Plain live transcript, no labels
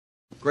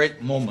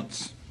Great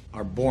moments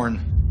are born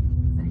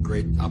from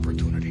great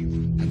opportunity.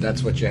 And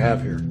that's what you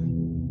have here.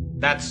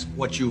 That's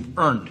what you've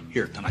earned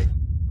here tonight.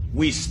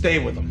 We stay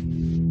with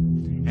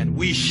them. And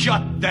we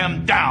shut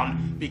them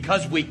down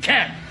because we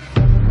can.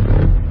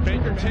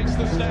 Baker takes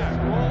the snap,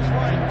 rolls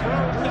right,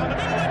 throws down the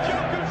middle, and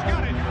Joker's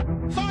got it.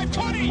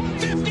 5-20,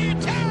 50,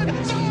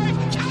 10,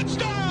 5,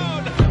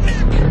 touchdown!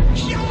 Nick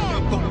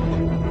Chubb!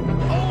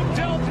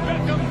 Odell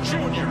Beckham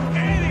Jr.,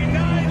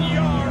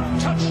 89-yard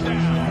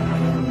touchdown.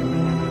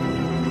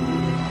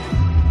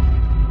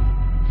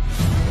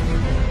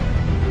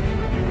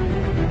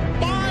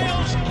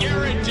 Myles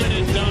Garrett did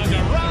it, Doug.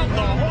 Around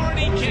the horn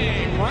he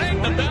came,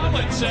 rang the bell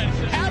and said,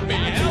 Happy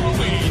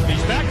Halloween.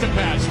 He's back to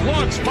pass,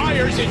 looks,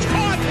 fires, it's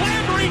caught,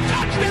 Landry,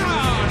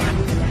 touchdown!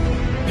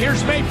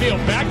 Here's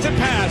Mayfield, back to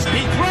pass,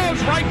 he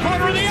throws, right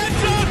corner of the end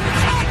zone,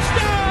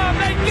 touchdown!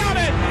 They got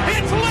it!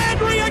 It's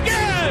Landry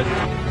again!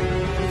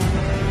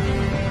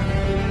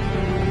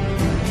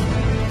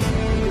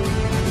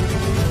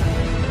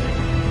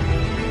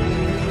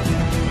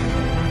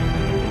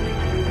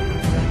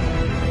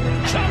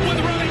 Chubb with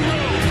running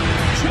room.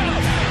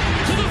 Chubb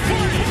to the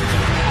 40.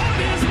 On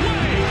his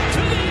way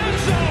to the end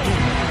zone.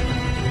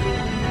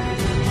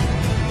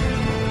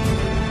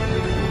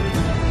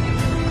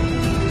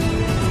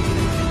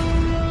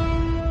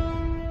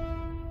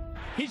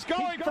 He's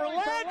going for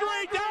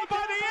Landry down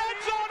by the end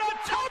zone. A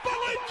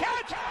tumbling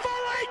catch for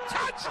a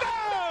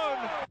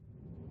touchdown.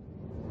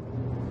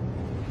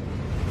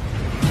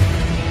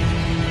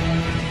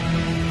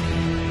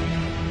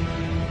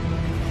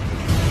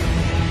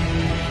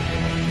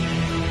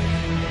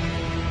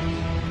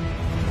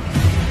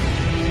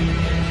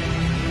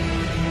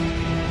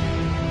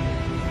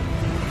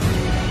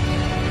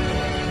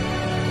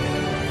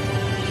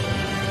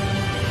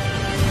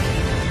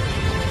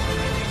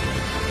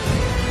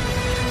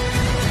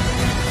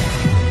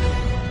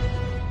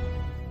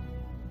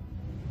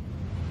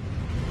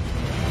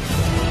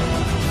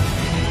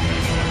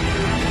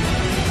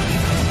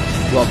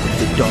 Welcome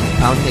to Dog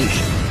Pound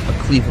Nation, a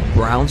Cleveland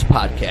Browns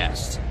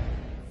podcast.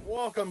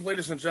 Welcome,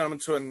 ladies and gentlemen,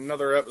 to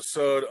another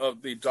episode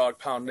of the Dog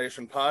Pound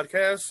Nation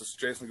podcast. This is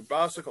Jason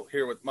Gubasic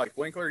here with Mike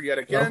Winkler yet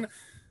again.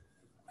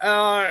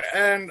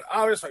 And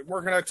obviously,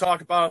 we're going to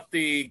talk about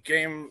the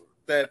game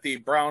that the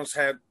Browns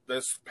had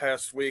this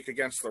past week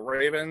against the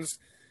Ravens.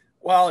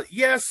 Well,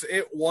 yes,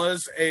 it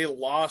was a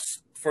loss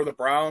for the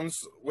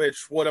Browns,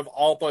 which would have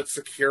all but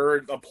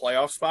secured a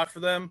playoff spot for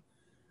them.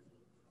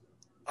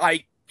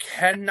 I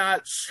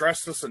cannot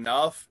stress this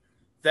enough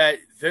that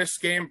this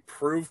game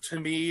proved to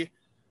me,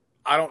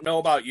 I don't know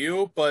about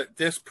you, but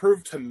this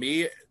proved to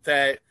me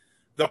that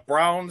the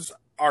Browns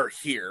are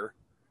here.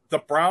 The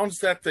Browns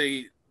that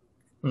the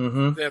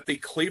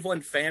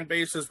Cleveland fan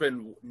base has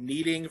been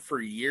needing for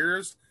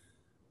years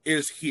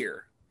is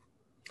here.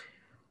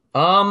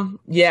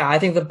 Yeah, I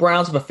think the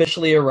Browns have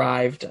officially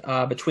arrived.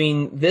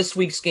 Between this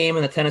week's game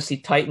and the Tennessee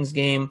Titans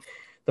game,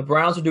 the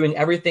Browns are doing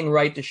everything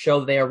right to show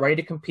that they are ready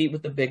to compete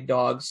with the big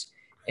dogs.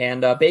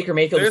 And Baker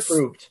Mayfield has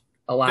proved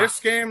a lot.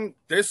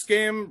 This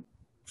game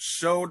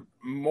showed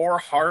more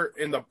heart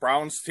in the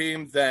Browns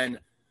team than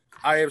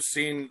I have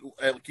seen,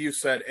 like you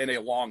said, in a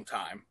long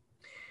time.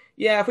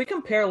 Yeah, if we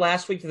compare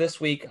last week to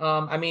this week,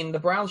 I mean, the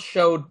Browns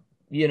showed,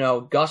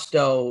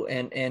 gusto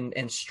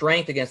and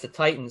strength against the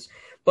Titans.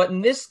 But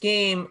in this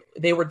game,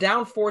 they were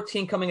down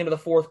 14 coming into the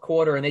fourth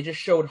quarter, and they just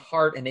showed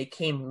heart, and they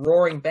came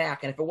roaring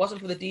back. And if it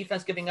wasn't for the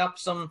defense giving up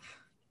some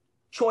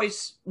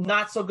choice,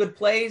 not so good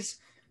plays,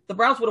 the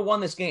Browns would have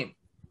won this game.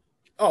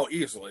 Oh,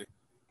 easily.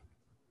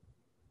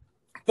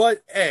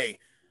 But, hey,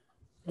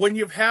 when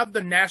you have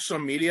the national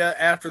media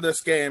after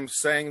this game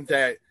saying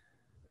that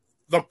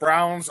the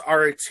Browns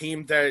are a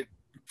team that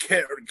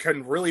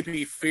can really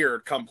be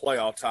feared come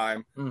playoff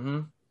time,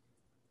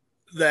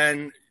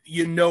 then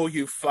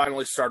you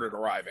finally started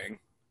arriving.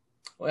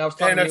 Well, I was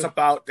talking and it's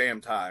about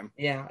damn time.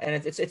 Yeah,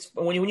 and it's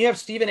when you have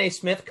Stephen A.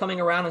 Smith coming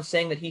around and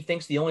saying that he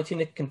thinks the only team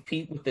that can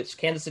compete with the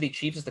Kansas City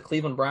Chiefs is the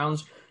Cleveland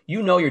Browns,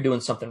 you know you're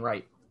doing something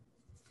right.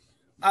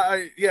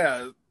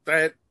 Yeah,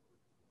 that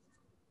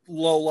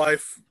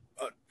low-life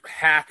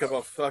hack of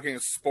a fucking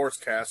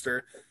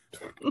sportscaster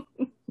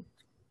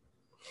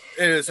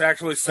is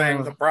actually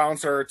saying the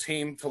Browns are a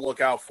team to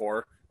look out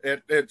for.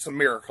 It's a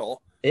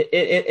miracle. It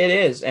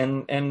is,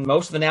 and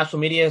most of the national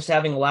media is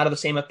having a lot of the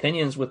same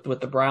opinions with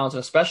the Browns,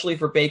 and especially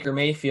for Baker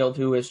Mayfield,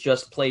 who has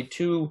just played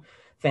two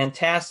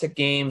fantastic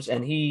games,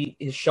 and he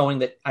is showing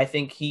that I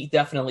think he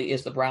definitely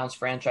is the Browns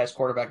franchise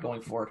quarterback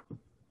going forward.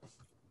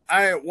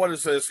 What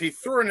is this? He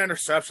threw an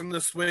interception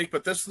this week,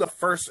 but this is the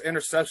first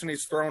interception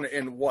he's thrown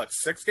in,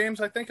 6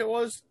 games, I think it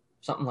was?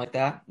 Something like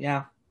that,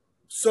 yeah.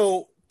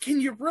 So,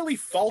 can you really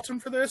fault him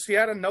for this? He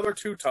had another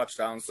 2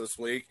 touchdowns this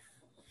week.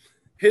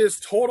 His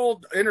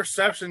total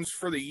interceptions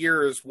for the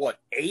year is,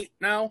 8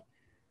 now?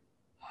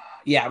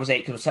 Yeah, it was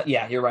 8.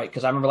 Yeah, you're right,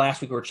 because I remember last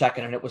week we were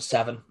checking, and it was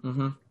 7.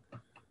 Mm-hmm.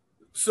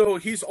 So,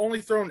 he's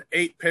only thrown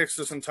 8 picks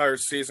this entire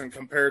season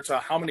compared to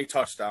how many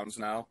touchdowns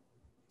now?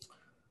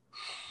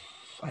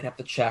 I'd have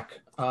to check.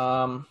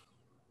 Give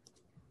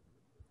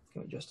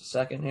me just a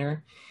second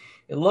here.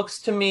 It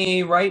looks to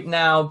me right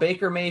now,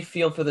 Baker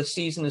Mayfield for the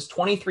season is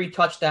 23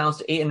 touchdowns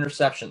to 8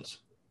 interceptions.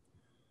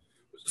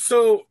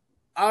 So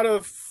out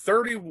of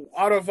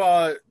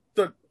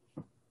the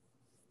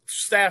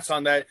stats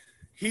on that,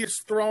 he's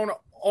thrown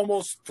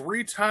almost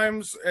 3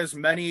 times as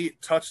many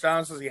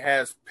touchdowns as he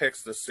has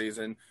picks this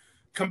season.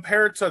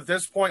 Compared to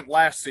this point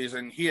last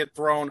season, he had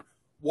thrown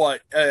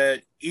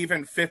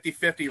even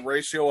 50-50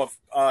 ratio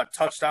of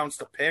touchdowns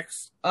to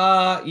picks?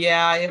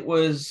 Yeah, it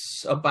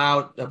was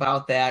about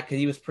that because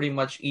he was pretty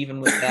much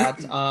even with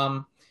that.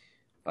 I'm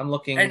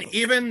looking, and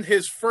even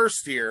his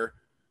first year,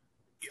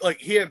 like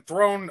he had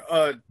thrown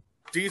a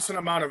decent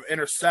amount of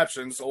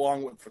interceptions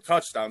along with the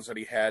touchdowns that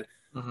he had.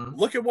 Mm-hmm.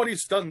 Look at what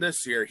he's done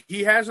this year.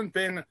 He hasn't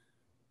been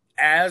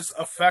as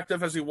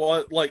effective as he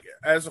was,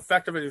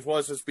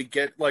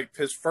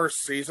 his first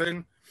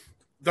season,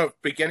 the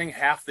beginning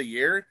half the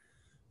year.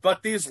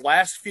 But these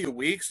last few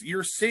weeks,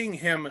 you're seeing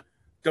him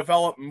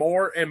develop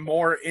more and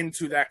more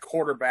into that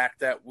quarterback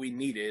that we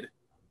needed.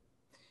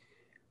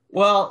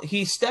 Well,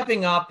 he's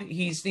stepping up.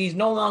 He's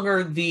no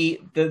longer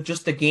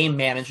just the game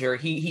manager.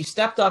 He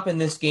stepped up in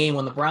this game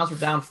when the Browns were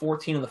down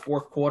 14 in the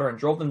fourth quarter and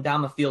drove them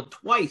down the field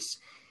twice.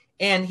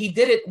 And he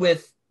did it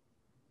with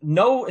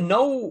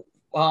no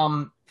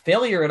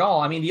failure at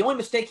all. I mean, the only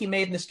mistake he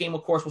made in this game,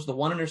 of course, was the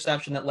one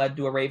interception that led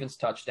to a Ravens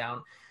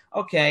touchdown.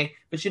 Okay,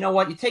 but you know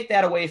what? You take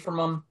that away from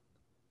him,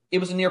 it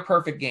was a near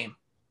perfect game.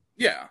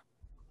 Yeah.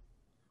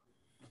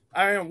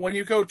 I mean, when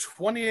you go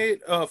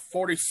 28 of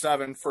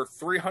 47 for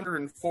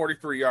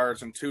 343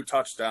 yards and 2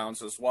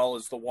 touchdowns, as well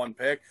as the 1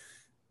 pick,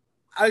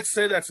 I'd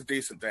say that's a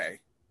decent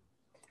day.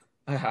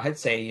 I'd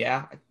say,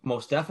 yeah,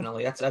 most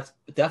definitely. That's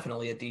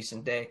definitely a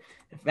decent day.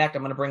 In fact,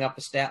 I'm going to bring up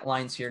the stat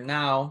lines here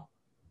now.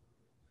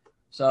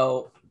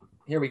 So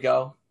here we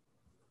go.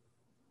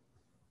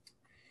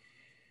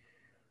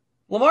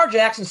 Lamar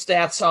Jackson's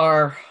stats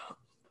are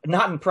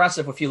not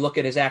impressive if you look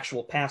at his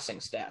actual passing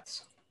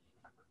stats.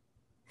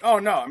 Oh,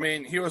 no. I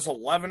mean, he was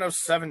 11 of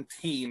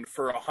 17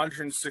 for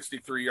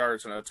 163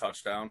 yards and a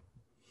touchdown.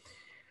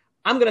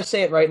 I'm going to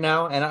say it right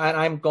now, and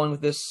I'm going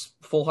with this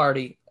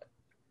foolhardy.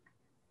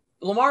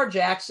 Lamar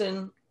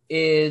Jackson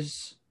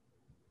is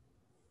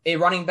a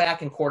running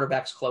back in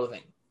quarterback's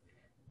clothing.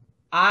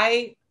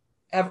 I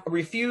have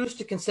refused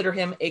to consider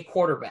him a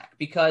quarterback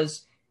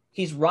because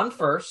he's run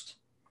first,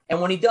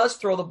 and when he does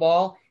throw the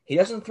ball, he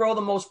doesn't throw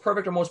the most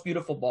perfect or most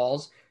beautiful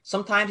balls.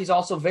 Sometimes he's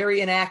also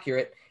very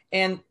inaccurate.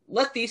 And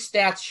let these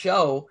stats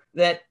show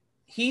that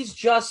he's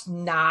just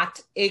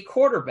not a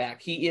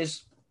quarterback. He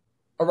is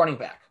a running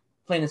back,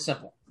 plain and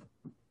simple.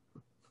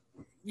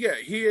 Yeah,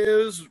 he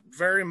is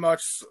very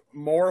much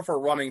more of a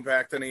running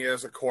back than he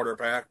is a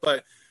quarterback.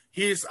 But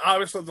he's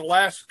obviously, the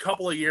last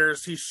couple of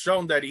years, he's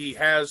shown that he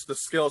has the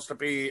skills to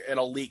be an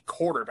elite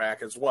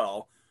quarterback as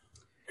well.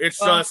 It's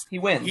just he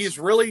wins. He's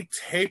really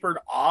tapered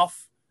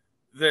off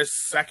this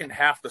second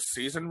half of the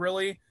season,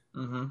 really,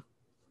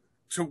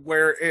 to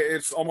where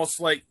it's almost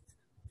like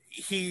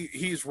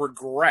he's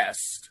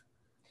regressed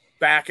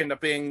back into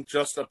being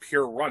just a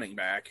pure running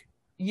back.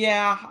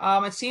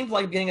 Yeah, it seemed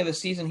like at the beginning of the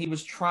season he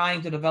was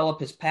trying to develop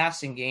his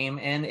passing game,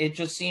 and it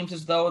just seems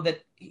as though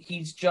that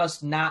he's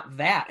just not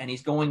that, and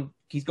he's going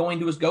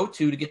to his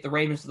go-to to get the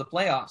Ravens to the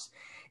playoffs.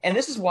 And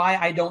this is why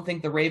I don't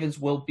think the Ravens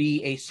will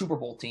be a Super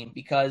Bowl team,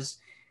 because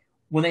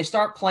when they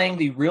start playing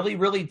the really,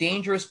 really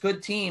dangerous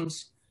good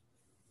teams,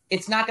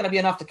 it's not going to be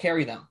enough to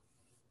carry them.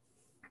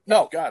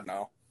 No, God,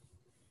 no.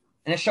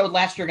 And it showed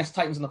last year against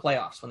the Titans in the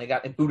playoffs when they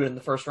got booted in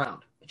the first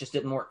round. It just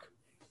didn't work.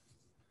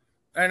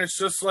 And it's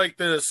just like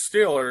the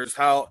Steelers,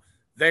 how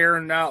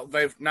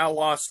they've now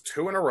lost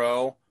 2 in a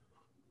row.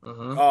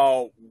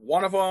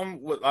 One of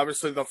them,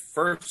 obviously the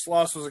first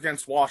loss was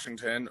against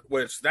Washington,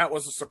 which that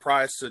was a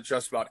surprise to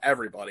just about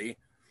everybody.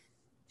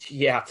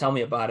 Yeah, tell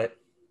me about it.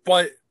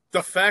 But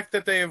the fact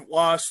that they've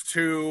lost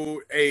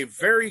to a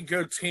very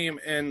good team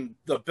in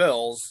the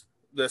Bills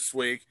this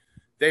week,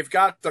 they've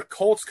got the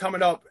Colts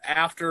coming up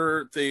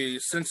after the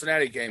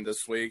Cincinnati game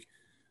this week.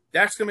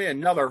 That's going to be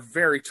another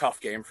very tough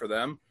game for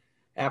them.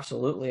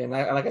 Absolutely. And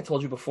like I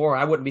told you before,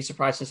 I wouldn't be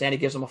surprised if Cincinnati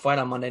gives them a fight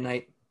on Monday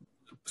night.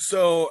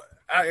 So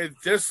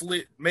this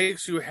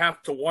makes you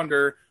have to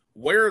wonder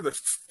where the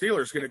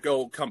Steelers going to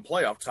go come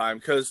playoff time,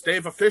 because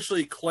they've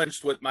officially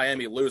clinched with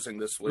Miami losing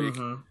this week.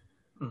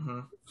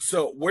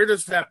 So where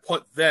does that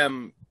put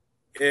them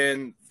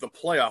in the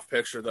playoff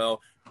picture, though?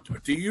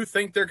 Do you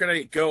think they're going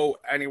to go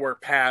anywhere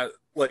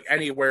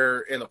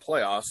in the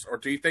playoffs, or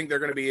do you think they're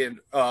going to be in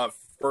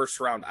first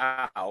round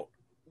out?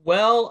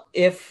 Well,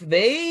 if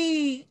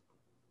they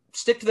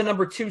stick to the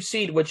number 2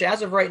 seed, which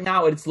as of right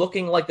now, it's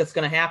looking like that's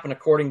going to happen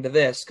according to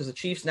this, because the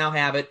Chiefs now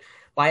have it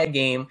by a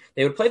game.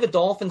 They would play the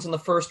Dolphins in the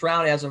first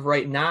round as of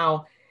right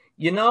now.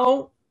 You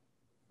know,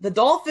 the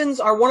Dolphins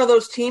are one of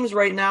those teams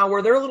right now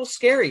where they're a little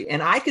scary,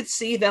 and I could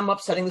see them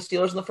upsetting the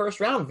Steelers in the first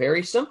round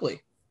very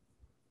simply.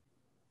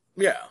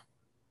 Yeah.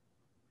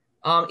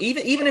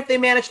 Even if they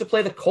manage to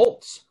play the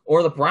Colts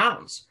or the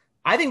Browns,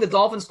 I think the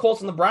Dolphins,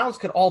 Colts, and the Browns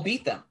could all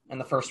beat them in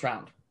the first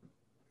round.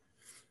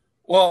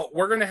 Well,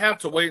 we're going to have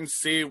to wait and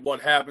see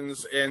what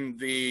happens in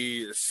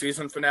the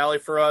season finale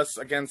for us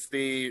against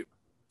the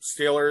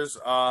Steelers,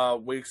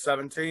 week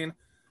 17,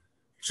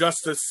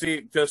 just to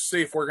see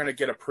if we're going to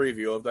get a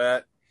preview of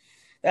that.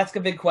 That's a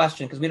big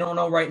question because we don't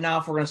know right now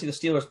if we're going to see the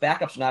Steelers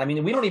backups or not. I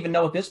mean, we don't even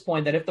know at this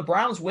point that if the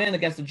Browns win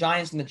against the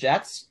Giants and the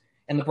Jets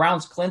and the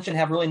Browns clinch and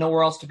have really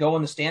nowhere else to go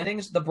in the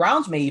standings, the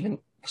Browns may even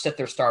sit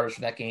their starters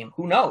for that game.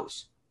 Who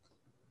knows?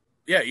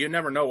 Yeah, you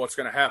never know what's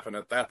going to happen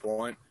at that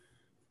point.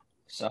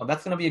 So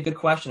that's going to be a good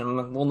question,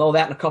 and we'll know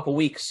that in a couple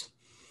weeks.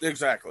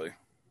 Exactly.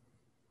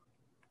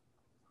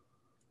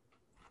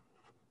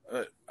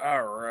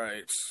 All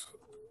right.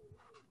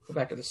 Go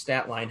back to the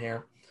stat line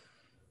here.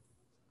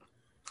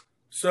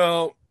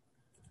 So,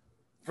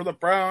 for the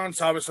Browns,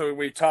 obviously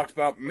we talked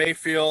about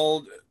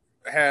Mayfield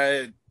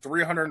had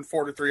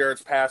 343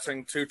 yards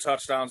passing, 2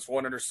 touchdowns,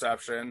 1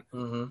 interception.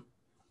 Mm-hmm.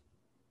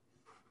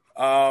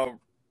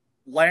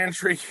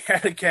 Landry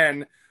yet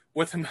again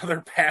with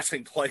another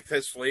passing play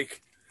this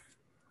week.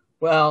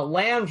 Well,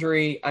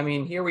 Landry, I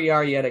mean, here we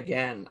are yet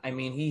again. I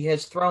mean, he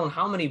has thrown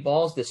how many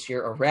balls this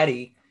year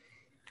already?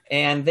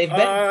 And they've been.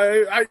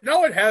 I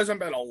know it hasn't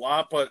been a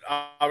lot, but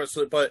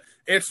obviously,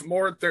 it's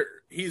more.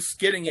 He's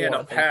getting in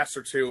a pass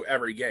or two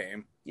every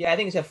game. Yeah, I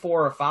think he's had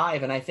 4 or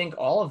 5, and I think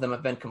all of them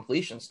have been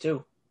completions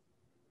too.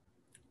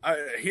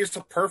 He's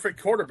the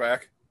perfect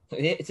quarterback.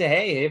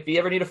 Hey, if you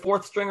ever need a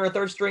 4th string or a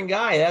 3rd string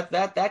guy,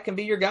 that can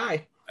be your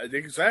guy.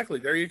 Exactly.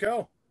 There you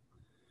go.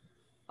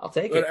 I'll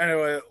take it. But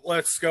anyway,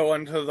 let's go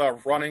into the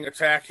running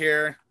attack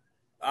here.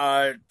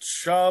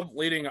 Chubb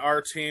leading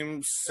our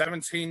team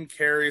 17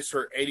 carries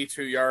for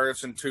 82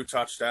 yards and 2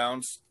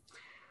 touchdowns.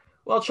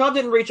 Well, Chubb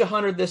didn't reach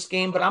 100 this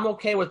game, but I'm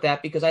okay with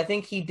that because I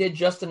think he did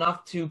just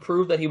enough to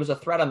prove that he was a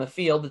threat on the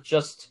field. It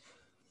just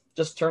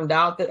turned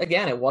out that,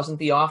 again, it wasn't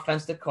the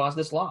offense that caused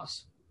this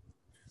loss.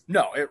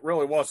 No, it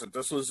really wasn't.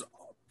 This was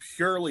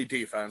purely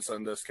defense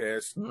in this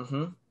case.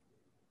 Mm-hmm.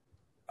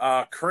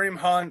 Kareem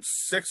Hunt,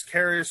 6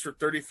 carries for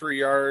 33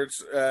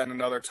 yards and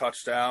another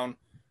touchdown.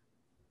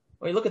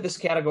 Well, you look at this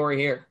category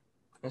here.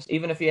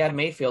 Even if you had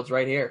Mayfield's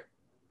right here.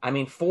 I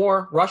mean,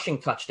 4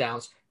 rushing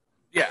touchdowns.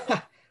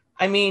 Yeah.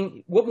 I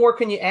mean, what more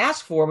can you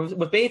ask for?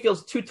 With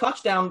Mayfield's 2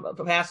 touchdown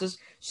passes,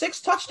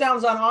 6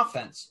 touchdowns on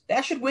offense.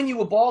 That should win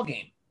you a ball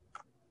game.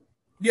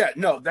 Yeah,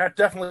 no, that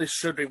definitely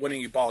should be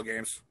winning you ball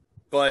games.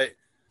 But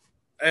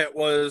it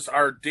was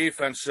our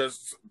defense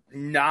just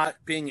not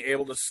being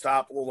able to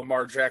stop the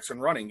Lamar Jackson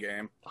running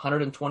game.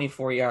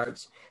 124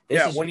 yards.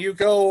 When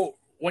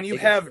you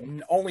have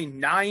only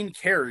 9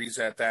 carries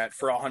at that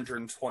for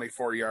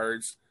 124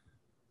 yards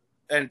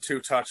and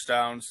 2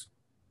 touchdowns,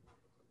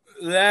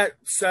 that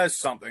says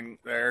something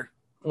there.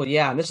 Well,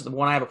 yeah, and this is the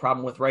one I have a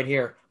problem with right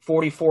here.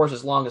 44 is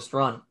his longest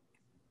run.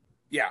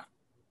 Yeah.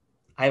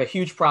 I have a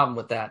huge problem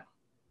with that.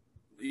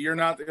 You're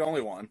not the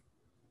only one.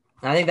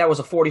 I think that was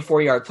a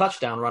 44-yard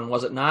touchdown run,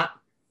 was it not?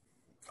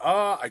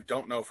 I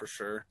don't know for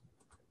sure.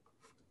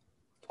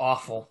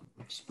 Awful.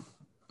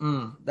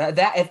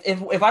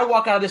 If I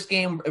walk out of this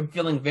game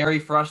feeling very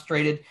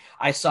frustrated,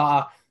 I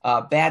saw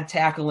bad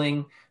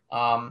tackling.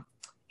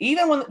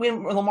 Even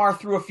when Lamar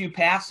threw a few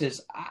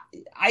passes,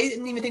 I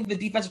didn't even think the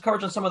defensive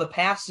coverage on some of the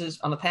passes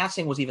on the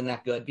passing was even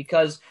that good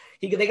because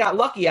they got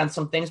lucky on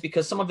some things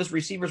because some of his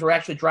receivers were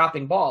actually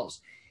dropping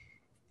balls.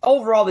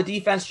 Overall, the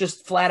defense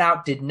just flat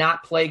out did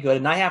not play good.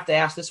 And I have to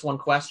ask this one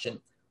question.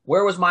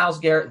 Where was Myles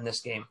Garrett in this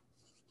game?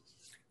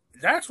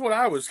 That's what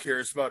I was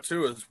curious about,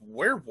 too, is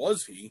where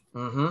was he?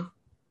 Mm-hmm.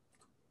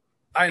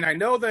 And I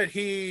know that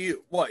he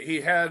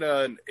had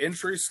an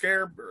injury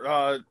scare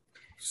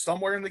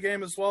somewhere in the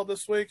game as well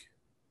this week?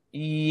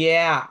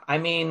 Yeah, I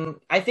mean,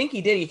 I think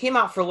he did. He came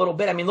out for a little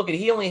bit. I mean, look,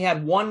 he only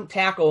had 1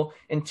 tackle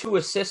and 2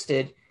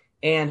 assisted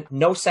and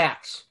no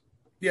sacks.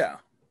 Yeah.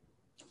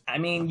 I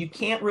mean, you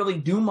can't really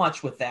do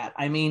much with that.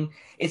 I mean,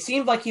 it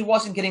seemed like he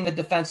wasn't getting the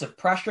defensive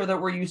pressure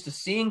that we're used to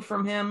seeing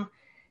from him.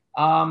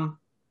 I'm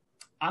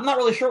not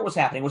really sure what was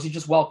happening. Was he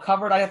just well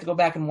covered? I have to go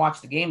back and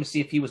watch the game to see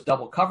if he was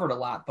double covered a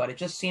lot, but it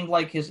just seemed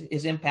like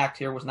his impact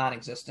here was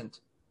non-existent.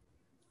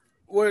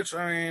 Which,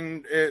 I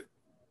mean,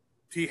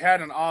 he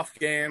had an off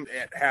game.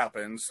 It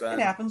happens. It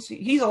happens.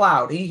 He's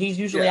allowed. He's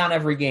usually on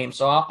every game,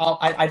 so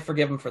I'd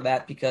forgive him for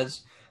that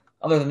because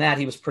other than that,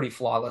 he was pretty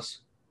flawless.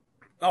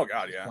 Oh,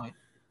 God, yeah.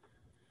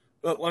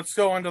 But let's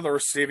go into the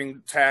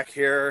receiving attack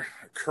here.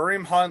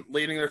 Kareem Hunt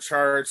leading the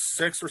charge,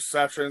 6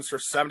 receptions for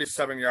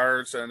 77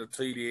 yards and a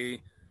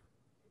TD.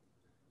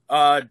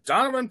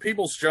 Donovan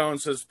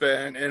Peoples-Jones has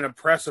been an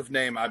impressive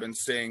name I've been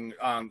seeing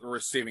on the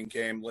receiving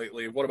game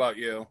lately. What about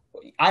you?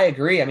 I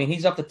agree. I mean,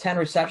 he's up to 10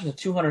 receptions and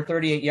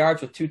 238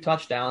 yards with 2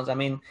 touchdowns. I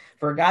mean,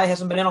 for a guy who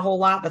hasn't been in a whole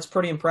lot, that's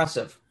pretty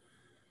impressive.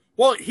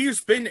 Well,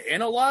 he's been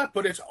in a lot,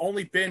 but it's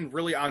only been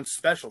really on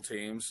special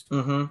teams.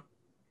 Mm-hmm.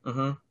 Mm-hmm.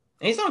 And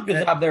he's done a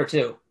good job there,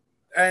 too.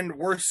 And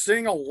we're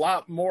seeing a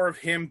lot more of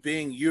him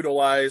being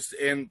utilized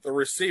in the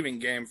receiving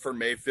game for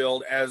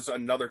Mayfield as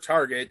another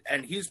target,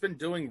 and he's been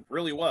doing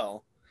really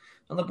well.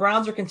 And the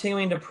Browns are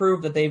continuing to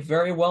prove that they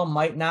very well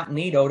might not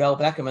need Odell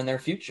Beckham in their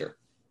future.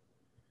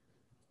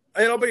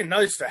 It'll be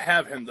nice to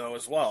have him, though,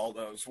 as well.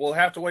 We'll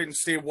have to wait and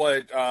see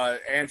what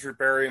Andrew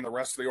Berry and the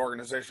rest of the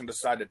organization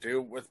decide to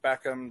do with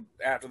Beckham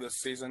after this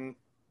season.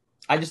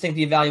 I just think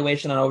the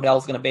evaluation on Odell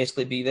is going to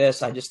basically be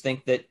this. I just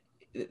think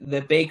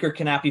that Baker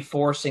cannot be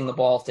forcing the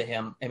ball to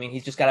him. I mean,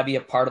 he's just got to be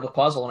a part of the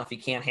puzzle, and if he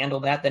can't handle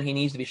that, then he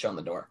needs to be shown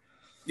the door.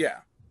 Yeah.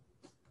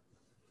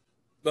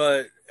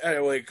 But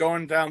anyway,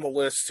 going down the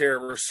list here,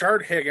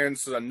 Rashard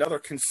Higgins is another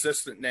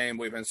consistent name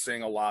we've been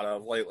seeing a lot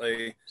of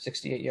lately.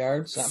 68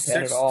 yards, not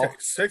bad at all.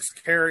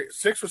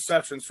 Six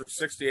receptions for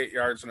 68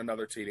 yards and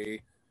another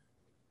TD.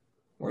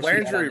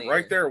 Landry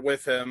right there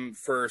with him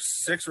for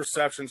 6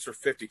 receptions for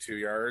 52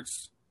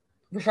 yards.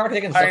 Rashard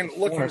Higgins, I'm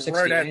looking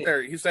right at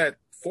there. He's at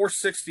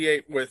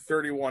 468 with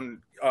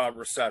 31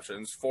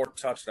 receptions, 4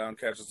 touchdown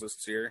catches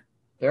this year.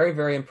 Very,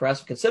 very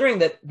impressive. Considering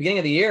that beginning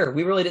of the year,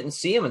 we really didn't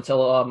see him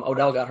until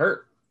Odell got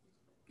hurt.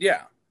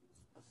 Yeah.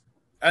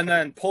 And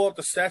then pull up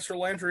the stats for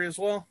Landry as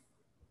well.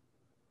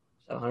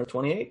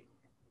 128.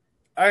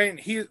 I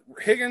mean,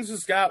 Higgins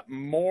has got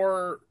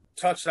more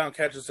touchdown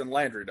catches than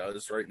Landry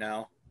does right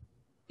now.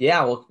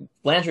 Yeah, well,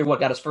 Landry,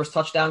 got his first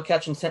touchdown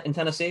catch in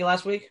Tennessee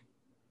last week?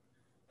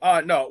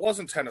 No, it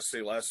wasn't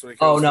Tennessee last week.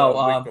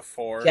 The week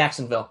before.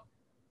 Jacksonville.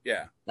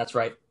 Yeah. That's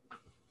right.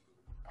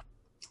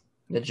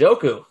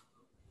 Njoku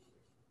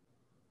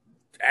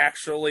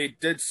actually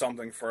did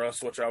something for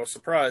us, which I was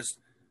surprised.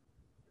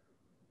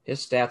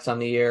 His stats on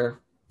the year.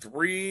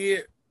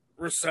 3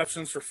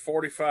 receptions for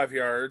 45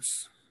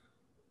 yards.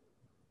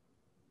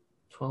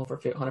 12 for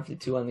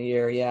 152 on the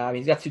year. Yeah, I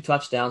mean, he's got 2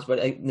 touchdowns, but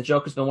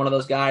Njoku's been one of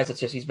those guys that's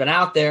just, he's been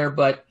out there,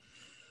 but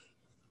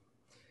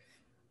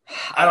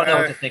I don't know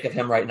what to think of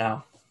him right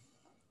now.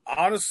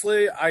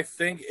 Honestly, I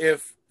think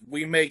if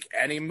we make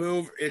any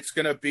move, it's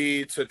going to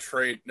be to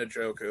trade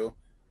Njoku.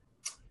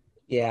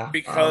 Yeah.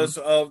 Because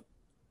of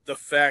the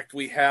fact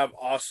we have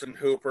Austin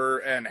Hooper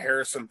and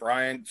Harrison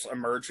Bryant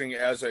emerging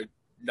as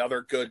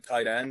another good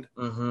tight end.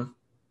 Mm-hmm.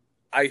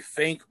 I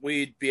think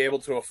we'd be able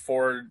to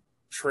afford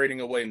trading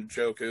away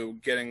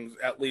Njoku, getting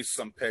at least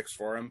some picks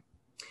for him.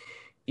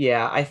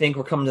 Yeah, I think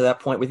we're coming to that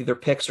point with either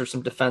picks or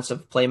some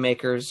defensive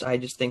playmakers. I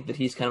just think that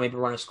he's kind of maybe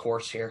run his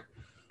course here.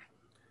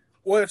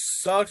 Well, it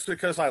sucks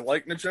because I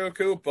like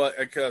Njoku, but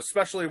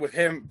especially with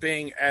him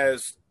being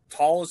as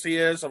tall as he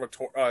is of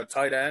a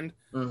tight end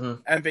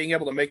and being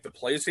able to make the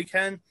plays he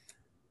can,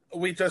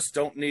 we just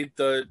don't need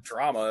the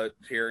drama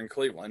here in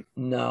Cleveland.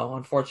 No,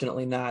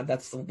 unfortunately not.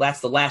 That's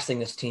the last thing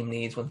this team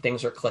needs when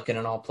things are clicking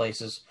in all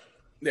places.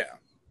 Yeah.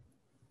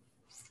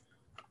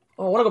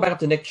 Oh, I want to go back up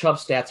to Nick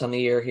Chubb's stats on the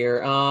year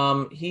here.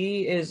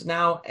 He is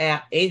now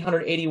at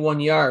 881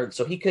 yards,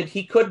 so he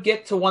could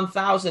get to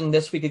 1,000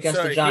 this week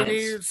against the Giants. He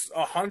needs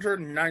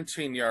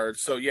 119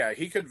 yards, so yeah,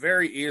 he could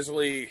very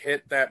easily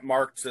hit that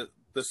mark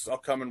this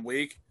upcoming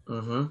week.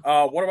 Mm-hmm.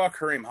 What about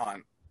Kareem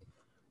Hunt?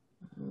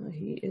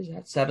 He is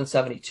at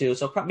 772,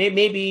 so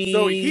maybe.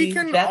 So he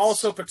can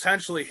also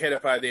potentially hit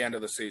it by the end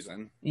of the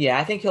season. Yeah,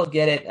 I think he'll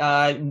get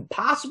it,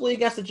 possibly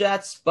against the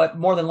Jets, but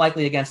more than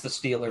likely against the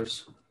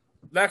Steelers.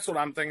 That's what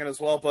I'm thinking as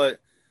well, but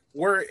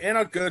we're in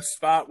a good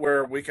spot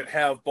where we could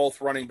have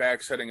both running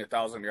backs hitting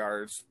 1,000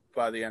 yards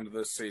by the end of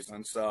this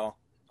season. So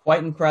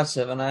quite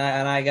impressive, and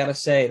I gotta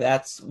say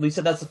that's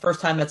the first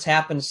time that's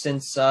happened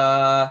since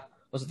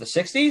was it the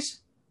 60s?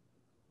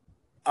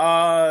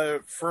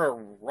 For a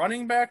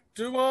running back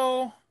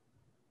duo,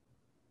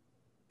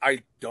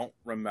 I don't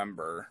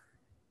remember.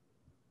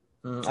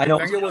 I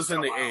think it was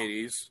in the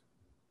 80s.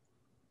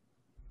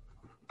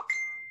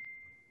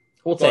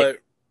 We'll take.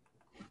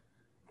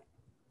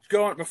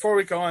 Before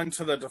we go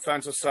into the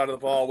defensive side of the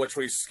ball, which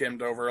we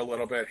skimmed over a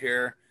little bit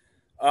here,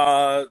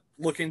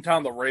 looking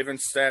down the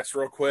Ravens stats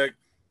real quick,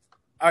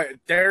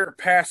 their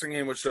passing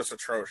game was just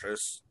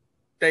atrocious.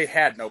 They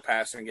had no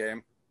passing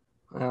game.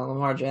 Well,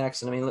 Lamar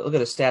Jackson, I mean, look at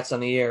his stats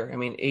on the year. I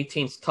mean,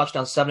 18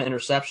 touchdowns, 7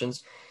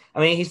 interceptions. I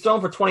mean, he's thrown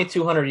for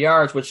 2,200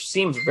 yards, which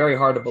seems very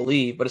hard to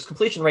believe, but his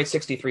completion rate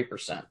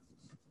 63%.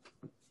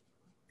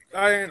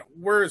 I mean,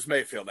 where is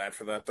Mayfield at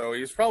for that, though?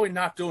 He's probably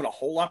not doing a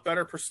whole lot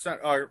better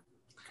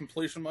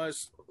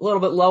completion-wise. A little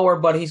bit lower,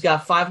 but he's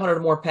got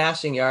 500 more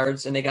passing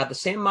yards, and they got the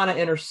same amount of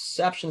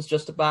interceptions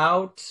just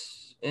about.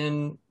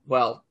 And,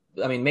 well,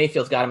 I mean,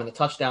 Mayfield's got him in the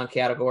touchdown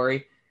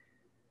category.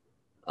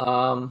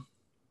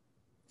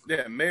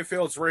 Yeah,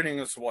 Mayfield's rating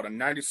is, a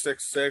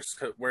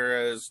 96.6,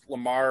 whereas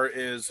Lamar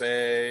is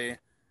a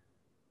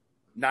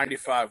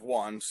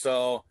 95.1.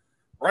 So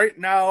right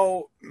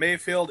now,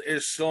 Mayfield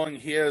is showing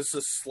he is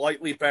a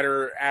slightly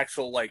better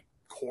actual,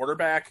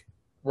 quarterback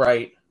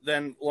right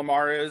than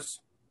Lamar is.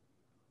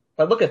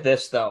 But look at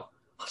this, though.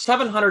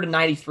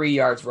 793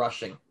 yards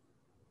rushing.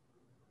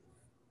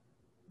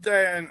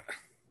 Then,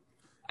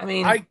 I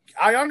mean,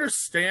 I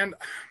understand.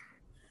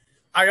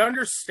 I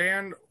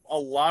understand a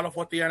lot of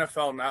what the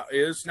NFL now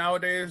is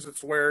nowadays.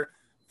 It's where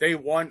they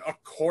want a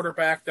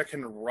quarterback that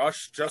can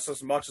rush just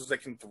as much as they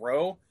can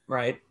throw.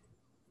 Right.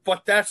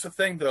 But that's the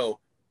thing, though.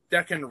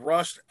 That can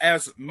rush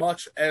as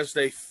much as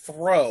they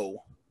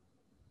throw.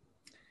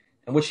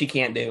 And which he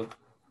can't do.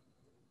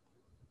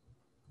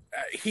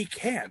 He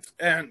can't.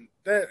 And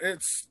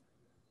it's...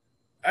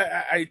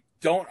 I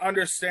don't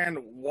understand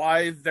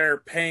why they're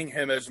paying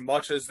him as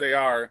much as they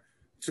are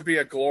to be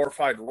a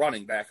glorified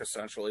running back,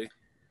 essentially.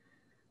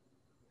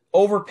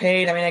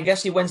 Overpaid. I mean, I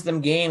guess he wins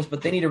them games,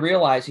 but they need to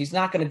realize he's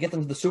not going to get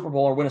them to the Super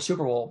Bowl or win a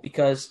Super Bowl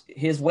because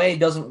his way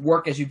doesn't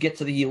work as you get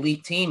to the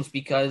elite teams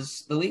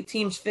because the elite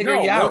teams figure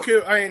you out.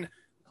 I mean,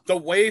 the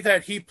way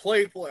that he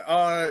played,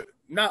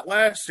 not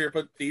last year,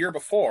 but the year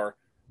before,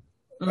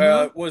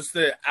 was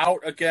the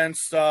out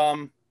against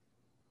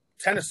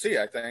Tennessee,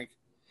 I think.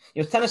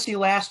 It was Tennessee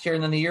last year,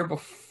 and then the year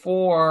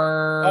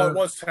before... Oh, it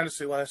was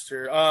Tennessee last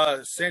year.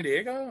 San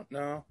Diego?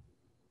 No,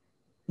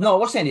 it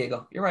was San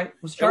Diego. You're right.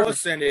 It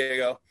was San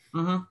Diego.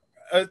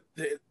 Mm-hmm.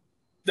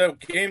 The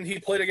game he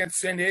played against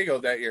San Diego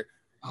that year,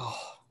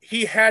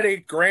 he had a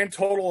grand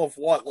total of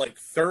what, like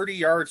 30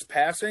 yards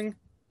passing?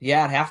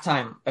 Yeah, at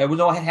halftime. At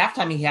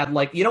halftime he had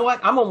you know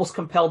what? I'm almost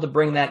compelled to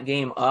bring that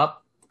game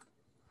up.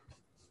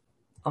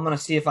 I'm going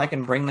to see if I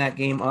can bring that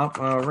game up.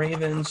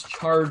 Ravens,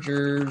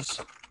 Chargers,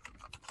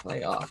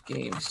 playoff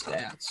game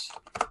stats.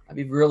 I'd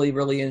be really,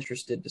 really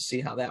interested to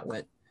see how that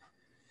went.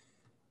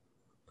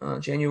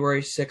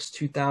 January 6,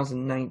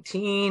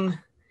 2019.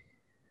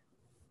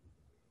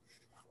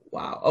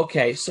 Wow.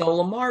 Okay, so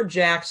Lamar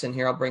Jackson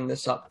here. I'll bring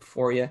this up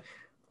for you.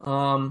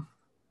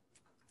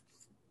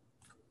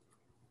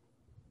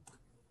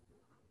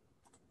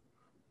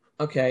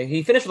 Okay,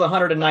 he finished with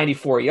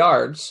 194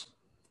 yards.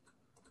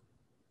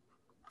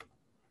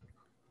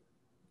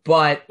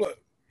 But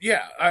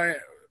yeah,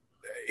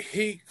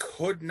 he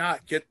could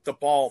not get the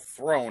ball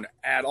thrown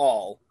at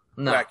all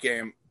that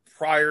game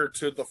prior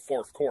to the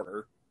fourth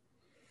quarter.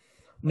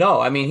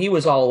 No, I mean, he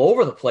was all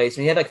over the place.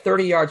 And he had like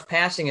 30 yards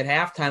passing at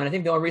halftime. And I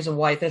think the only reason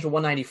why he finished with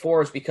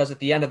 194 is because at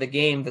the end of the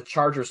game, the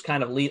Chargers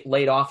kind of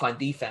laid off on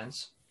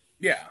defense.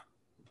 Yeah.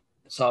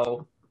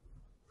 So,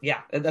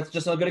 yeah, that's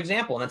just a good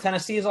example. And then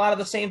Tennessee is a lot of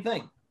the same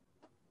thing.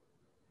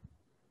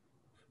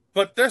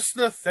 But this is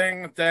the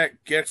thing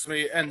that gets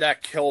me and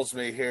that kills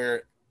me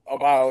here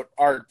about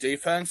our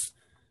defense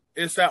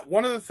is that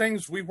one of the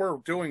things we were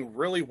doing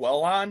really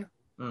well on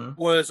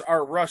was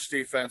our rush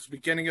defense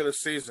beginning of the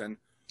season.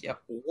 Yep.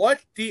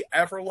 What the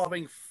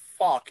ever-loving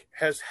fuck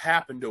has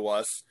happened to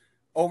us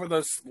over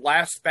this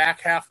last back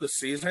half of the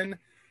season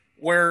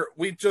where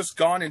we've just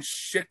gone and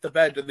shit the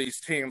bed to these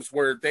teams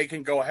where they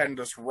can go ahead and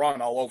just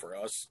run all over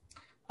us?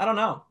 I don't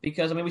know,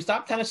 because, I mean, we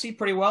stopped Tennessee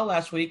pretty well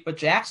last week, but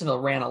Jacksonville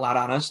ran a lot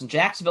on us, and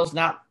Jacksonville's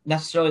not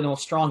necessarily the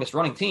most strongest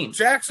running team.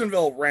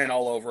 Jacksonville ran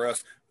all over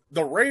us.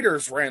 The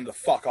Raiders ran the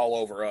fuck all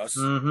over us.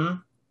 Mm-hmm.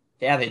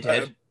 Yeah, they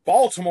did.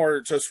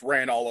 Baltimore just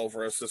ran all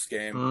over us this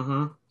game.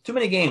 Mm-hmm. Too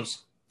many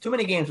games. Too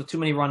many games with too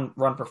many run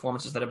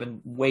performances that have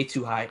been way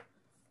too high.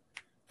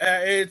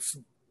 It's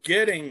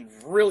getting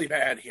really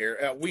bad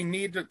here. We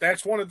need to.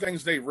 That's one of the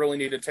things they really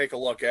need to take a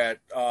look at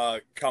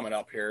coming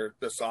up here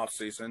this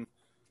offseason.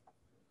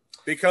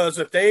 Because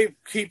if they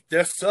keep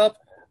this up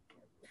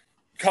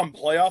come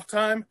playoff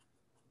time,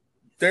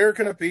 they're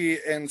going to be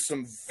in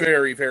some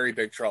very, very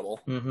big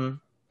trouble. Mm-hmm.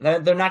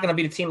 They're not going to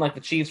beat a team like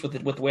the Chiefs with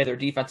the way their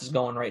defense is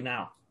going right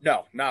now.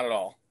 No, not at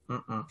all.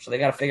 So they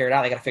got to figure it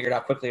out. They got to figure it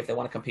out quickly if they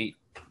want to compete.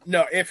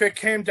 No, if it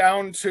came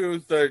down to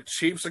the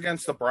Chiefs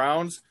against the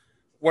Browns,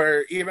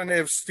 where even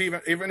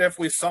if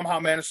we somehow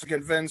managed to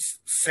convince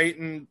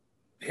Satan,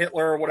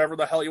 Hitler, or whatever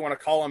the hell you want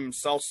to call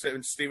himself,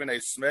 Stephen A.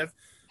 Smith,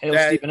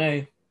 Stephen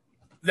A.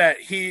 that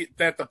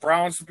the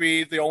Browns would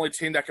be the only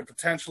team that could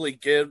potentially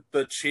give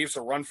the Chiefs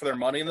a run for their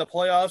money in the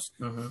playoffs.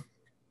 Mm-hmm.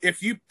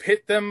 If you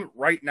pit them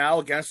right now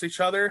against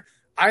each other,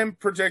 I'm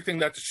predicting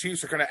that the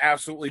Chiefs are going to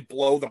absolutely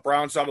blow the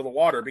Browns out of the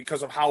water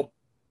because of how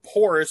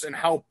porous and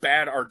how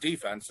bad our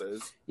defense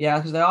is. Yeah,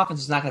 because the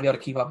offense is not going to be able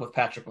to keep up with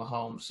Patrick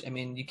Mahomes. I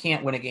mean, you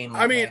can't win a game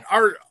like that.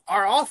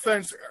 Our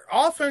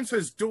offense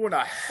is doing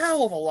a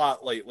hell of a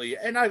lot lately,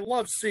 and I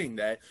love seeing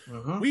that.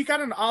 Mm-hmm. We got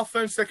an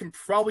offense that can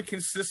probably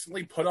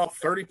consistently put up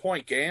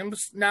 30-point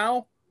games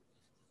now.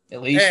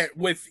 At least.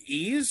 With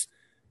ease.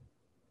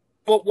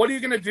 But what are you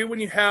going to do when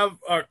you have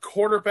a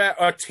quarterback,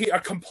 a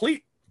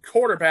complete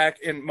quarterback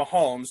in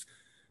Mahomes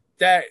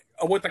that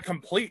with a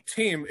complete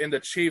team in the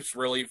Chiefs,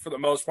 really, for the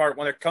most part,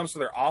 when it comes to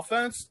their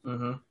offense,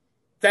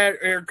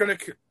 that are going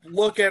to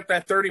look at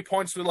that 30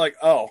 points and be like,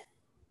 oh,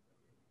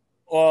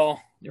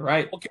 well, you're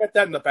right. We'll get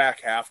that in the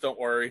back half. Don't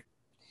worry.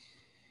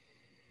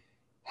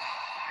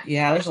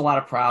 Yeah, there's a lot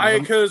of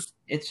problems.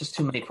 It's just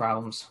too many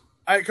problems.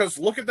 Because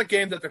look at the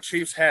game that the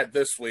Chiefs had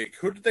this week.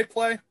 Who did they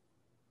play?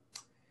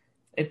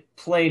 They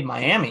played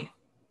Miami.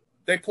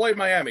 They played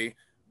Miami.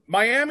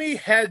 Miami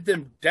had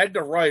them dead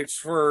to rights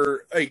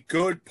for a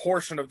good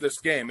portion of this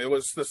game. It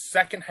was the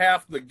second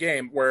half of the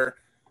game where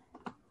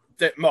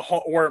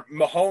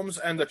Mahomes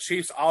and the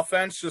Chiefs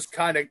offense just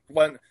kind of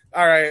went,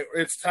 all right,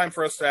 it's time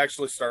for us to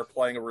actually start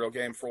playing a real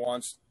game for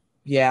once.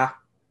 Yeah.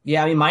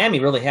 Yeah, I mean,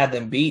 Miami really had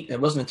them beat. It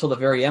wasn't until the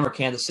very end where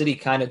Kansas City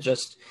kind of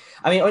just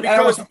 – I mean, I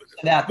don't say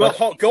that,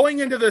 but – going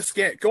into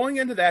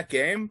that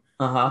game,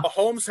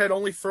 Mahomes had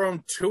only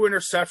thrown 2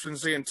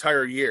 interceptions the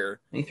entire year.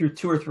 He threw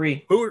 2 or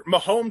 3.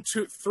 Mahomes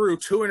threw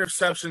 2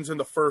 interceptions in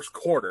the first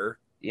quarter.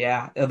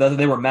 Yeah,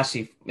 they were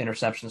messy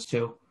interceptions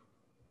too.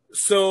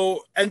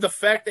 So, and the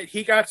fact that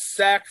he got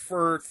sacked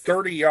for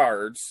 30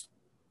 yards,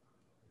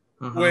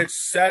 which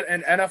set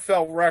an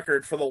NFL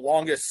record for the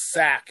longest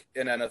sack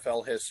in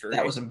NFL history.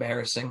 That was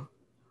embarrassing.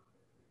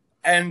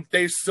 And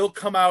they still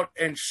come out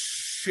and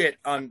shit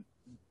on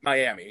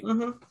Miami.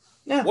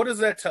 Yeah. What does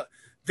that tell?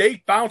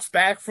 They bounce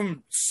back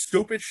from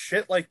stupid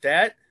shit like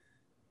that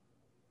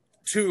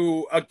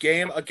to a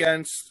game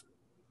against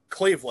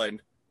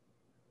Cleveland.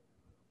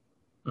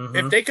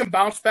 If they can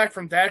bounce back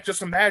from that,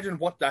 just imagine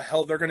what the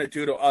hell they're going to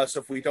do to us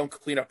if we don't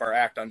clean up our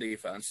act on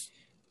defense.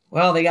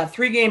 Well, they got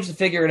 3 games to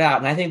figure it out,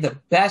 and I think the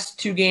best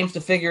 2 games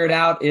to figure it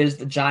out is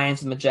the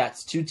Giants and the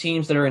Jets, 2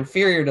 teams that are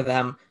inferior to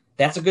them.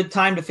 That's a good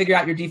time to figure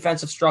out your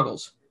defensive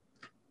struggles.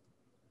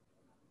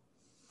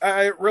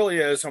 It really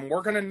is, and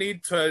we're going to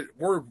need to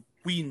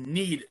we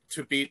need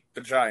to beat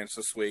the Giants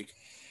this week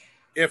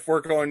if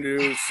we're going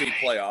to see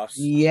playoffs.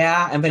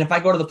 Yeah, and then if I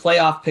go to the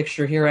playoff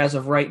picture here as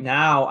of right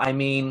now, I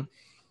mean,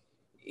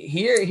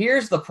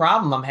 here's the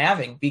problem I'm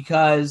having,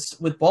 because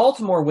with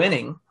Baltimore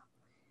winning,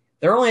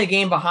 they're only a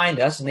game behind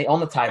us, and they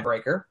own the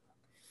tiebreaker.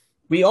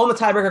 We own the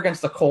tiebreaker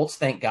against the Colts,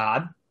 thank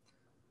God.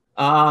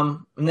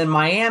 And then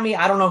Miami,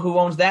 I don't know who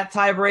owns that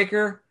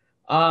tiebreaker.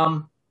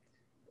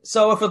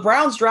 So if the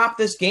Browns drop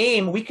this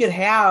game, we could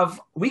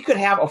have a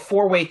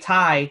 4-way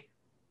tie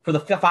for the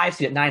 5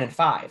 seed at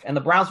 9-5, and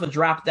the Browns would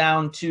drop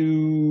down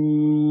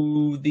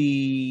to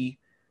the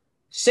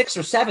 6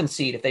 or 7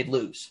 seed if they'd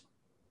lose.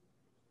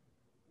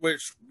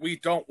 Which we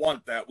don't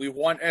want that. We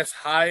want as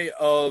high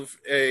of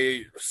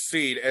a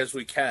seed as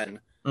we can.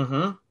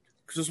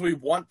 Because we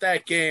want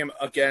that game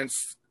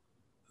against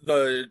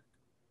the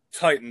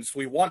Titans.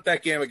 We want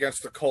that game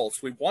against the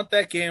Colts. We want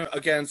that game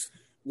against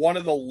one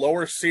of the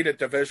lower seeded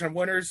division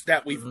winners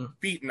that we've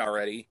beaten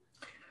already.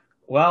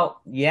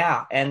 Well,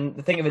 yeah. And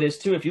the thing of it is,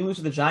 too, if you lose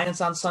to the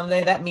Giants on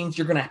Sunday, that means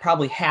you're going to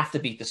probably have to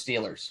beat the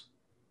Steelers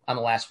on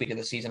the last week of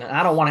the season. And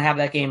I don't want to have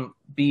that game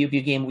be a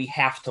game we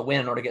have to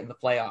win in order to get in the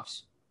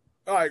playoffs.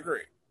 Oh, I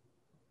agree.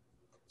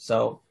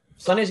 So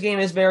Sunday's game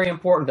is very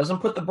important. Doesn't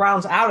put the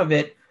Browns out of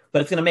it,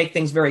 but it's going to make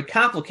things very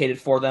complicated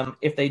for them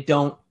if they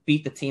don't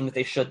beat the team that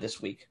they should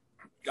this week.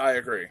 I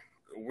agree.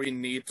 We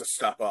need to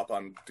step up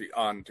on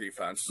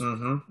defense.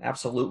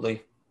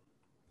 Absolutely.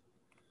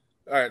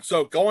 All right,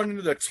 so going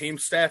into the team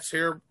stats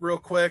here real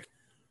quick.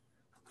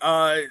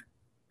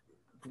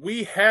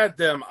 We had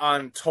them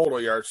on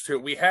total yards, too.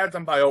 We had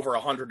them by over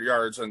 100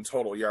 yards in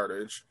total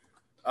yardage.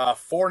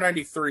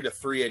 493 to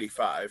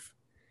 385.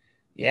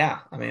 Yeah,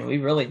 I mean, we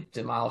really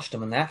demolished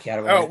them in that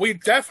category. Oh, we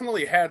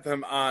definitely had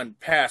them on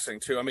passing,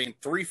 too. I mean,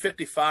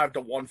 355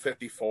 to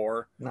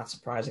 154. Not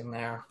surprising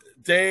there.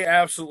 They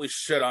absolutely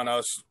shit on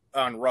us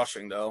on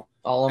rushing, though.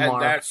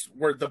 And that's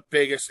where the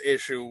biggest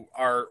issue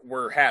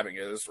we're having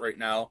is right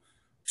now.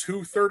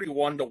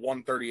 231 to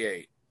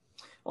 138.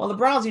 Well, the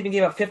Browns even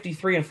gave up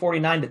 53 and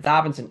 49 to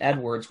Dobbins and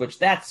Edwards, which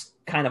that's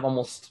kind of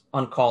almost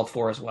uncalled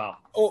for as well.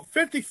 Oh,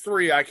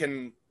 53 I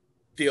can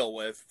deal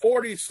with.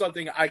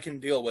 40-something I can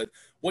deal with.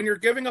 When you're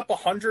giving up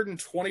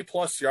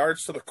 120-plus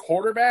yards to the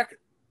quarterback,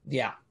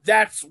 yeah,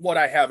 that's what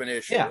I have an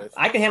issue with.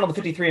 I can handle the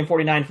 53 and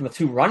 49 from the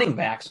 2 running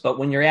backs, but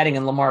when you're adding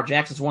in Lamar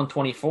Jackson's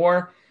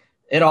 124,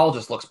 it all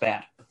just looks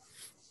bad.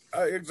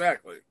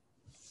 Exactly.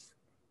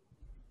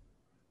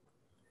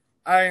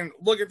 And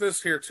look at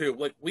this here, too.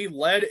 Like, we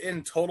led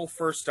in total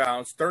first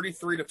downs,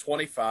 33 to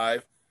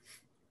 25.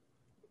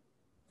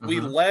 We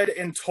led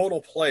in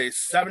total plays,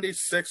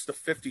 76 to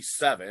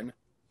 57.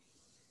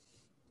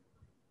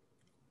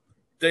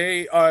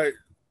 They,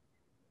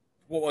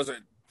 what was it?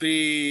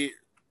 The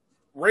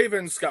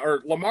Ravens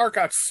Lamar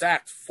got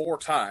sacked 4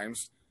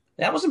 times.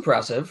 That was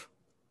impressive.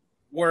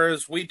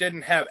 Whereas we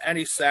didn't have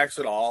any sacks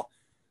at all.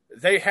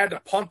 They had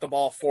to punt the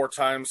ball 4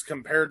 times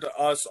compared to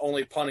us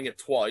only punting it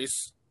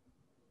twice.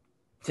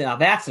 Now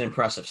that's an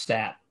impressive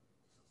stat.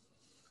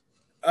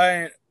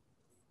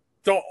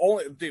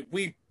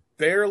 We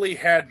barely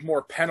had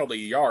more penalty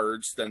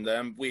yards than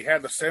them. We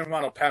had the same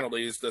amount of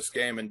penalties this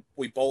game, and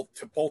both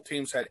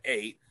teams had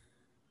 8,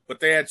 but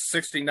they had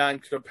 69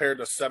 compared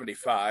to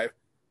 75.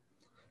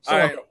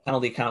 So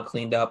penalty count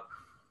cleaned up.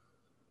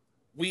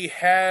 We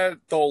had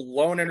the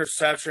lone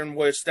interception,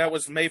 which that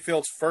was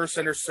Mayfield's first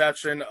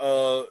interception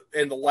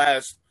in the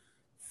last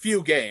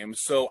few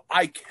games, so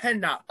I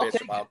cannot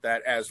bitch about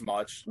that as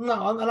much.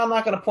 No, and I'm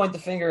not going to point the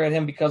finger at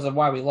him because of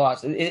why we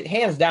lost. It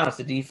hands down, it's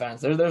the defense.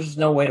 There's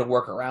no way to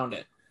work around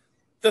it.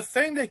 The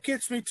thing that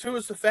gets me, too,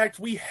 is the fact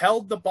we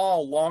held the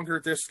ball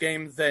longer this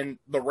game than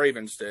the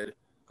Ravens did.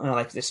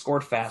 Like they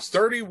scored fast.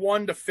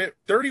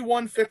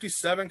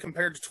 31-57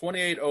 compared to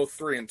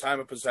 28-03 in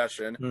time of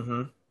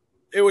possession.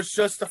 It was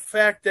just the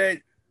fact that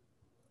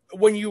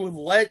when you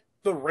let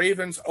the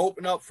Ravens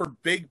open up for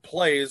big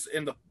plays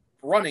in the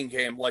running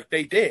game like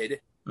they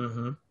did,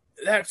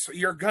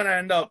 you're going to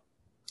end up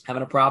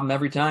having a problem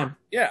every time.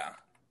 Yeah.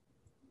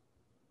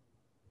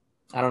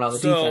 I don't know. The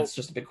defense is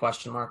just a big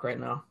question mark right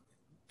now.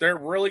 They're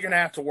really going to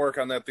have to work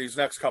on that these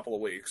next couple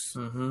of weeks.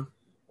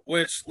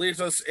 Which leads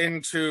us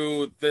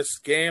into this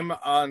game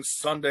on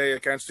Sunday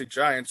against the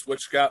Giants,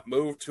 which got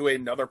moved to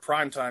another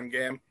primetime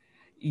game.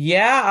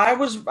 Yeah, I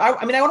don't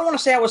want to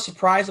say I was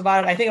surprised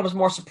about it. I think I was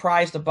more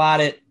surprised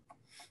about it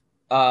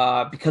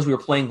because we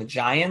were playing the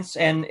Giants.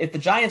 And if the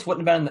Giants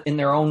wouldn't have been in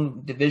their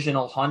own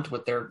divisional hunt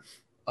with their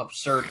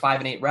absurd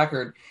 5-8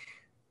 record,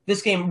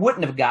 this game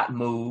wouldn't have got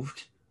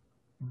moved.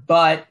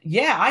 But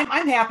yeah,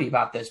 I'm happy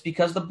about this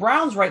because the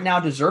Browns right now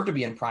deserve to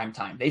be in prime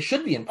time. They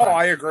should be in prime time.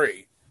 I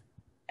agree.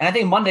 And I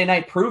think Monday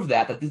night proved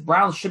that the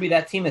Browns should be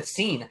that team that's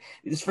seen.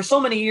 Because for so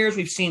many years,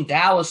 we've seen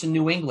Dallas and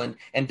New England,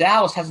 and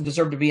Dallas hasn't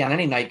deserved to be on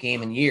any night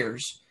game in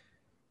years.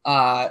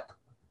 And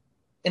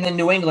then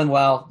New England,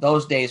 well,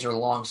 those days are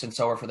long since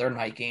over for their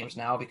night games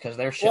now because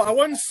they're shit. Well, I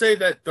wouldn't say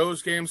that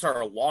those games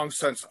are long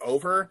since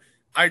over.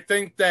 I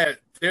think that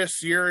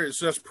this year is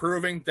just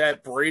proving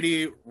that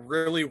Brady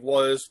really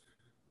was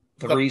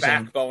the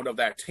backbone of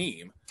that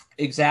team.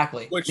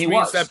 Exactly. Which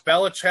means that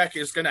Belichick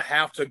is going to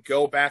have to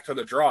go back to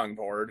the drawing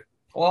board.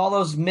 Well, all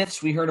those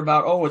myths we heard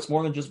about, it's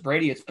more than just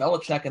Brady, it's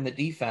Belichick and the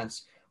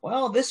defense.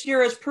 Well, this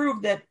year has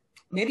proved that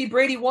maybe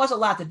Brady was a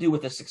lot to do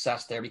with the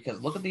success there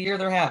because look at the year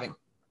they're having.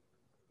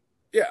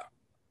 Yeah.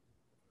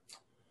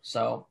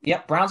 So,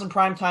 yep, Browns in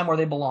prime time where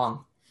they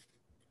belong.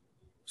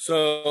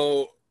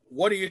 So,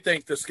 what do you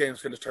think this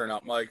game's going to turn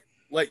out, Mike?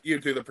 Let you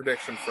do the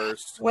prediction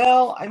first.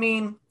 Well, I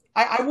mean,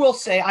 I will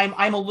say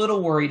I'm a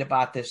little worried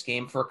about this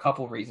game for a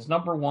couple of reasons.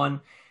 Number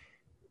one,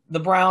 the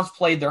Browns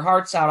played their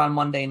hearts out on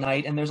Monday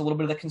night, and there's a little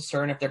bit of the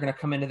concern if they're going to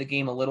come into the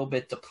game a little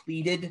bit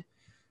depleted.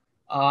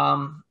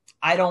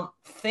 I don't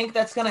think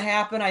that's going to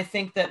happen. I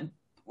think that it's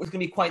going to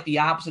be quite the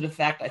opposite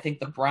effect. I think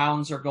the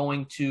Browns are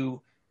going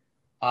to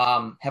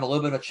have a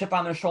little bit of a chip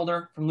on their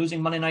shoulder from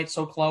losing Monday night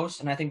so close,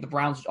 and I think the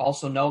Browns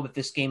also know that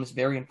this game is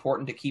very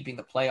important to keeping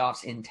the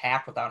playoffs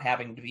intact without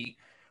having to be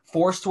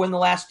forced to win the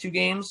last two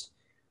games.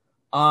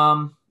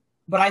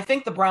 But I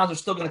think the Browns are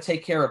still going to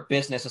take care of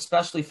business,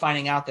 especially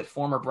finding out that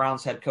former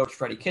Browns head coach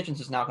Freddie Kitchens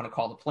is now going to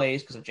call the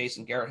plays because of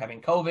Jason Garrett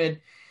having COVID,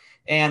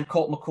 and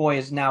Colt McCoy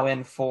is now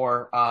in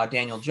for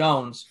Daniel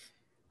Jones.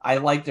 I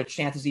like their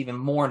chances even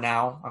more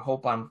now. I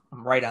hope I'm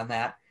right on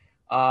that.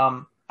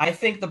 I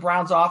think the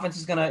Browns' offense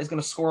is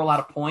gonna score a lot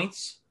of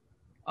points.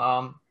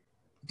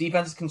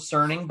 Defense is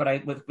concerning,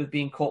 but with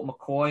being Colt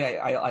McCoy,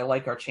 I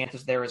like our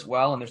chances there as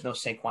well. And there's no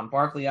Saquon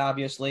Barkley,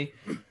 obviously.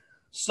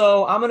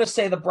 So I'm going to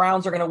say the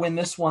Browns are going to win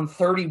this one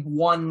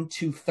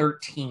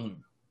 31-13.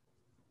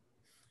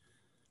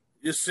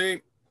 You see,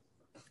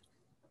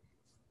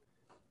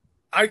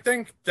 I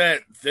think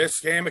that this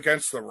game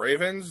against the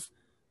Ravens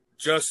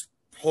just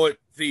put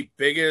the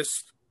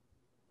biggest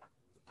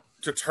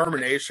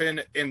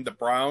determination in the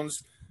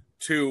Browns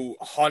to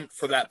hunt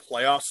for that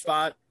playoff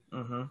spot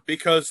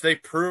because they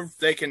proved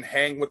they can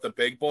hang with the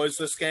big boys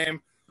this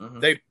game.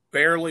 They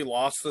barely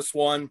lost this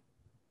one.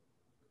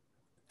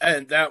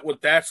 And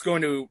that's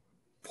going to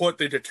put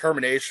the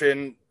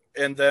determination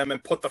in them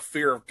and put the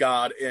fear of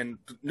God in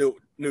New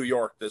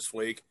York this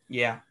week.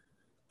 Yeah.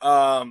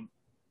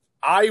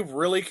 I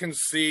really can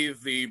see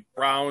the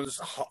Browns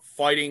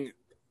fighting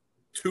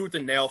tooth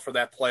and nail for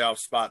that playoff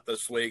spot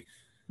this week,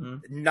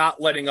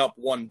 not letting up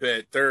one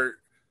bit.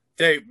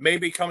 They may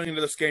be coming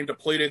into this game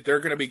depleted. They're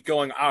going to be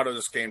going out of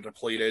this game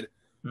depleted.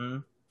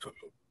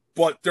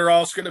 But they're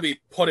also going to be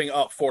putting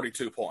up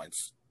 42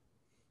 points.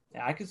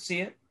 Yeah, I could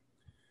see it.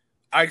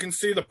 I can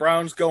see the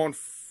Browns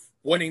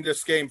winning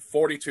this game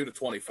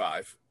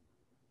 42-25.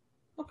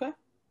 Okay.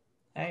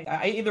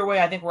 Either way,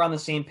 I think we're on the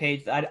same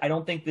page. I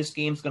don't think this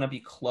game's going to be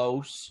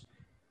close.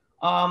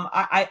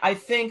 I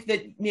think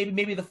that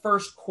maybe the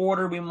first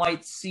quarter we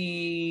might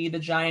see the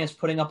Giants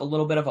putting up a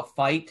little bit of a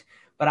fight,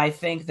 but I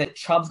think that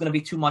Chubb's going to be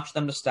too much for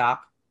them to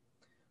stop.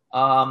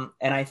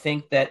 And I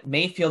think that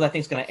Mayfield,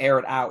 is going to air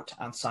it out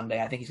on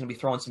Sunday. I think he's going to be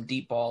throwing some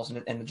deep balls,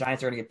 and the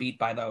Giants are going to get beat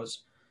by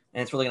those.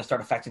 And it's really going to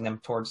start affecting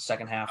them towards the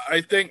second half. I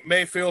think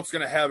Mayfield's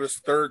going to have his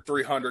third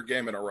 300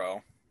 game in a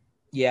row.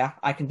 Yeah,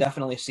 I can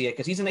definitely see it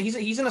because he's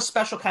in a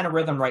special kind of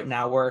rhythm right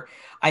now where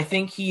I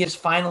think he is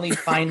finally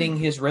finding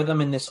his rhythm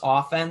in this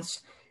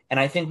offense, and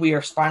I think we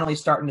are finally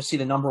starting to see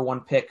the number one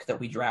pick that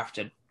we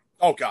drafted.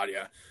 Oh, God,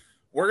 yeah.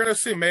 We're going to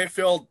see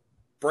Mayfield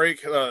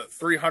break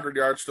 300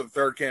 yards to the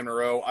third game in a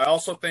row. I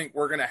also think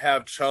we're going to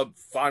have Chubb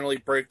finally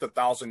break the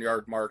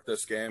 1,000-yard mark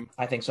this game.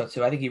 I think so,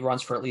 too. I think he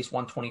runs for at least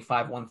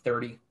 125,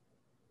 130.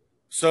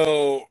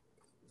 So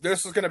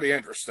this is going to be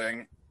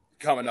interesting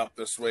coming up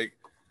this week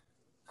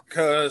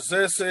because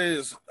this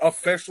is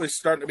officially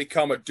starting to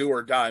become a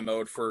do-or-die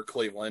mode for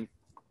Cleveland.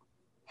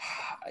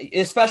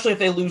 Especially if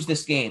they lose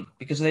this game.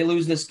 Because if they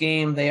lose this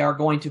game, they are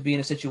going to be in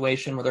a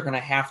situation where they're going to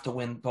have to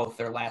win both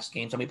their last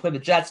games. And we play the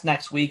Jets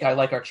next week. I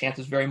like our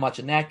chances very much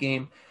in that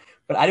game.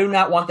 But I do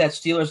not want that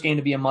Steelers game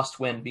to be a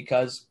must-win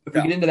because if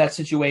we get into that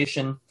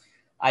situation,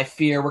 I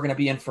fear we're going to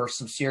be in for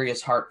some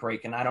serious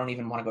heartbreak, and I don't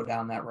even want to go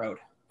down that road.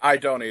 I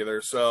don't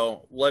either.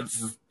 So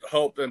let's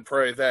hope and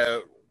pray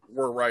that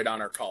we're right on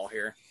our call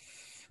here.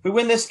 If we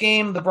win this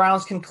game, the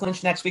Browns can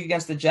clinch next week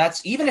against the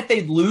Jets. Even if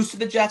they lose to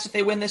the Jets, if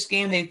they win this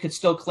game, they could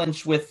still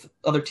clinch with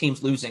other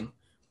teams losing.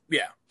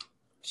 Yeah.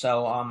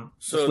 So,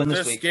 so let's win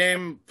this week.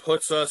 Game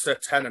puts us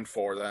at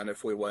 10-4 then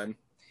if we win.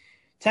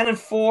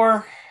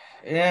 10-4.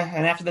 Yeah,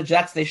 and after the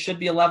Jets, they should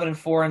be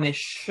 11-4, and they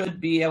should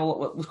be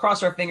able. Let's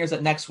cross our fingers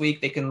that next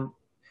week they can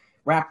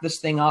wrap this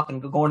thing up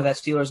and go into that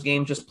Steelers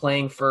game just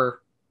playing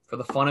for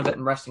the fun of it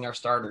and resting our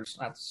starters.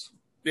 That's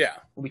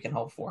what we can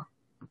hope for.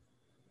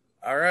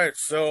 All right.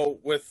 So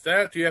with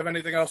that, do you have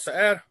anything else to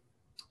add?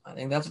 I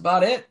think that's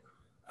about it.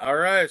 All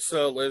right.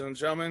 So, ladies and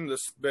gentlemen,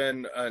 this has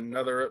been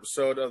another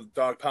episode of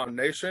Dog Pound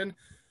Nation.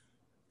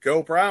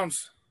 Go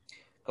Browns.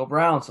 Go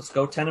Browns. Let's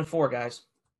go 10-4, guys.